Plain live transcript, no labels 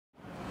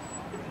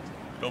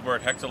Bill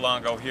Burt, Hector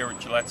Longo here at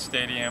Gillette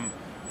Stadium.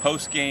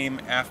 Post-game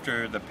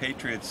after the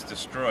Patriots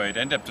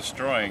ended up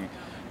destroying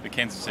the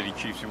Kansas City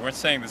Chiefs. We weren't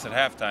saying this at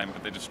halftime,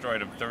 but they destroyed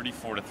them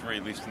 34-3,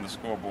 at least in the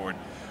scoreboard.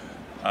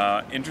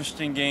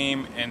 Interesting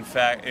game. In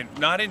fact,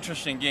 not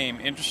interesting game.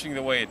 Interesting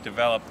the way it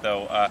developed,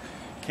 though.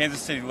 Kansas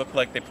City looked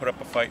like they put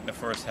up a fight in the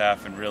first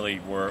half and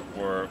really were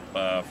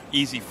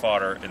easy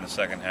fodder in the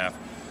second half.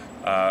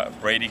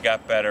 Brady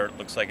got better.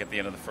 Looks like at the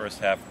end of the first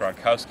half,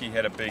 Gronkowski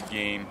had a big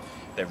game.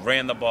 They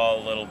ran the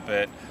ball a little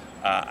bit.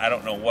 I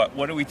don't know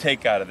what do we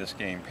take out of this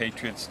game?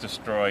 Patriots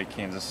destroy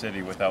Kansas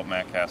City without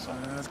Matt Castle.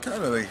 It's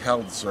kind of a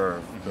held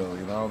serve, Bill.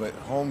 You know, that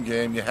home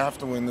game, you have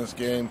to win this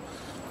game.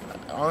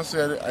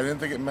 Honestly, I didn't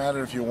think it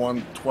mattered if you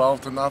won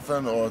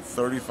 12-0 or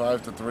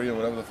 35-3 or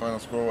whatever the final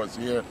score was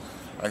here.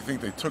 I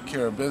think they took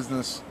care of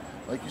business,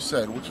 like you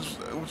said, which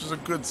is a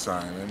good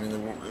sign. I mean,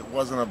 it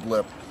wasn't a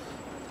blip.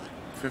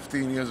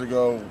 15 years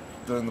ago,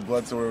 during the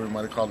Bledsoe era, we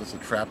might have called this a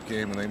trap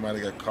game, and they might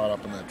have got caught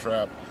up in that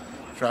trap.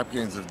 Trap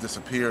games have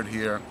disappeared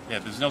here. Yeah,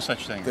 there's no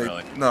such thing,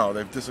 really. No,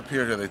 they've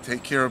disappeared here. They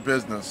take care of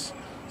business.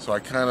 So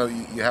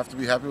you have to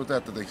be happy with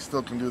that they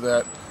still can do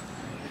that.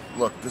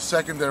 Look, the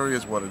secondary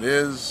is what it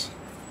is.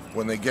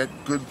 When they get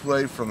good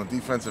play from the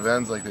defensive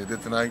ends like they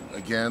did tonight,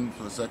 again,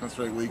 for the second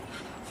straight week,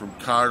 from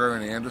Carter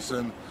and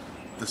Anderson,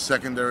 the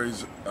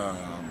secondary's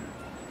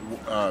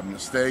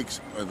mistakes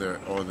or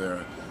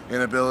their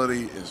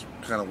inability is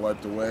kind of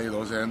wiped away.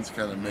 Those ends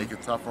kind of make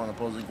it tougher on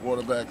opposing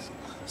quarterbacks.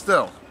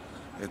 Still,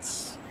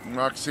 it's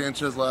Mark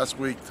Sanchez last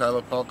week,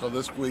 Tyler Pelko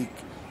this week,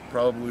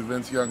 probably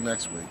Vince Young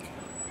next week.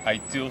 I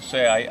do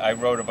say I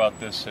wrote about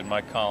this in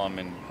my column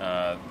in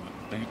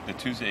the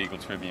Tuesday Eagle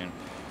Tribune,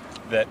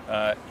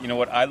 that you know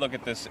what, I look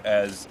at this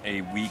as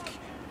a week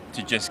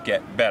to just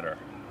get better.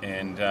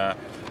 And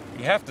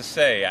you have to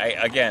say,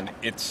 again,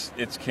 it's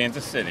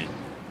Kansas City.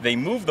 They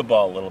move the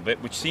ball a little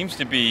bit, which seems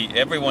to be,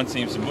 everyone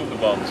seems to move the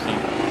ball in this team.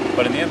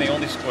 But in the end, they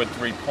only scored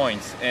 3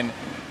 points. And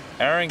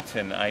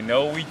Arrington, I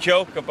know we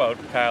joke about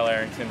Kyle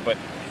Arrington, but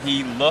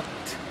he's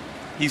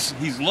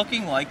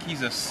looking like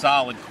he's a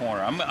solid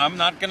corner. I'm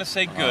not going to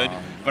say good,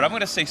 but I'm going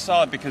to say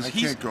solid because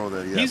can't go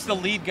there yet, he's the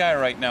lead guy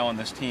right now on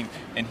this team,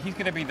 and he's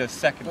going to be the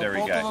secondary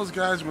guy. Both of those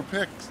guys were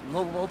picks.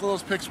 Both of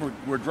those picks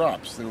were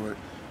drops. They were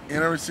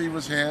in a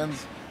receiver's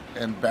hands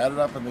and batted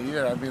up in the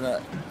air. I mean,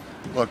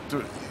 look,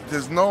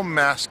 there's no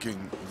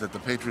masking that the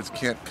Patriots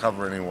can't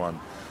cover anyone.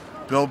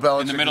 Bill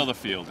Belichick in the middle of the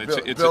field.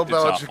 Bill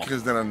Belichick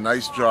has done a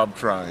nice job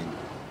trying.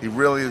 He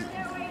really is.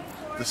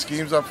 The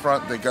schemes up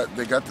front, they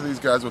got to these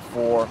guys with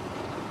 4.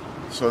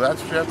 So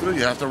that's what you have to do.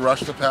 You have to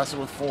rush to pass it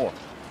with 4.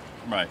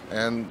 Right.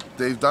 And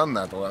they've done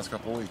that the last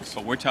couple of weeks.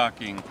 But we're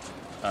talking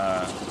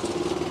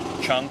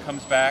Chung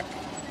comes back,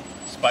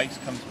 Spikes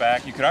comes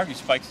back. You could argue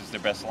Spikes is their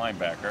best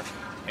linebacker.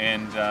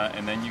 And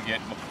then you get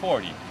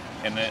McCourty.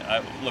 And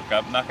then, look,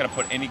 I'm not going to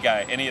put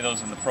any of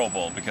those in the Pro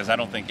Bowl because I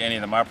don't think any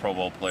of them are Pro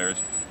Bowl players.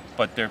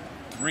 But they're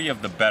 3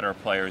 of the better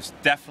players,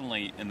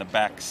 definitely in the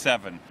back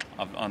 7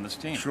 on this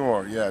team.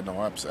 Sure, yeah,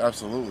 no,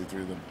 absolutely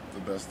 3 of the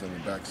best in the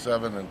back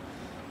 7.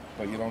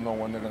 But you don't know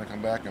when they're going to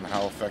come back and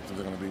how effective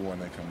they're going to be when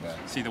they come back.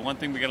 See, the one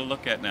thing we got to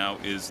look at now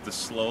is the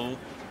slow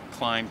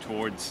climb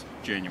towards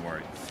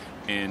January.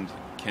 And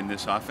can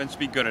this offense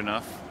be good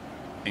enough?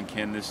 And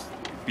can this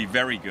be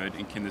very good?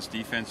 And can this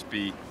defense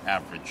be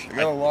average? They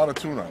got a lot of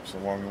tune-ups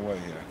along the way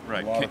here.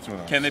 Right. A lot of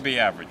tune-ups. Can they be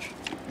average?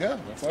 Yeah,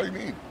 that's all you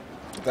need.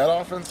 If that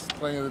offense is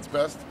playing at its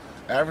best,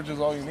 average is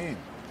all you need.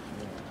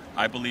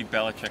 I believe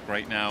Belichick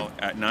right now,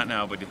 not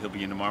now, but he'll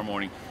be in tomorrow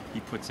morning, he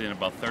puts in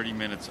about 30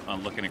 minutes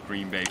on looking at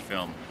Green Bay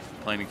film,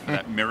 planning for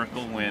that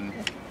miracle win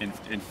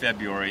in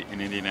February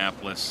in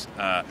Indianapolis.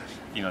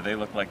 They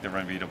look like they're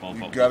unbeatable.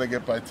 You've got to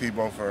get by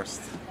Tebow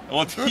first.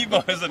 Well,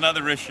 Tebow is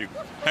another issue.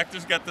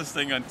 Hector's got this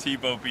thing on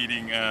Tebow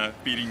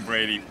beating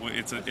Brady.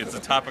 It's a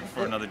topic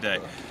for another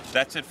day.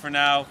 That's it for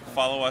now.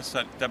 Follow us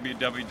at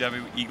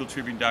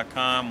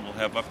www.eagletribune.com. We'll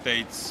have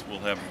updates. We'll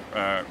have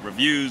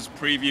reviews,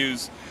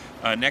 previews.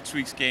 Next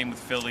week's game with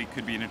Philly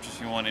could be an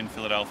interesting one in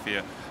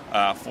Philadelphia.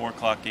 4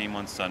 o'clock game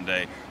on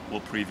Sunday.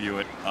 We'll preview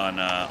it on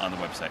the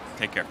website.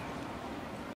 Take care.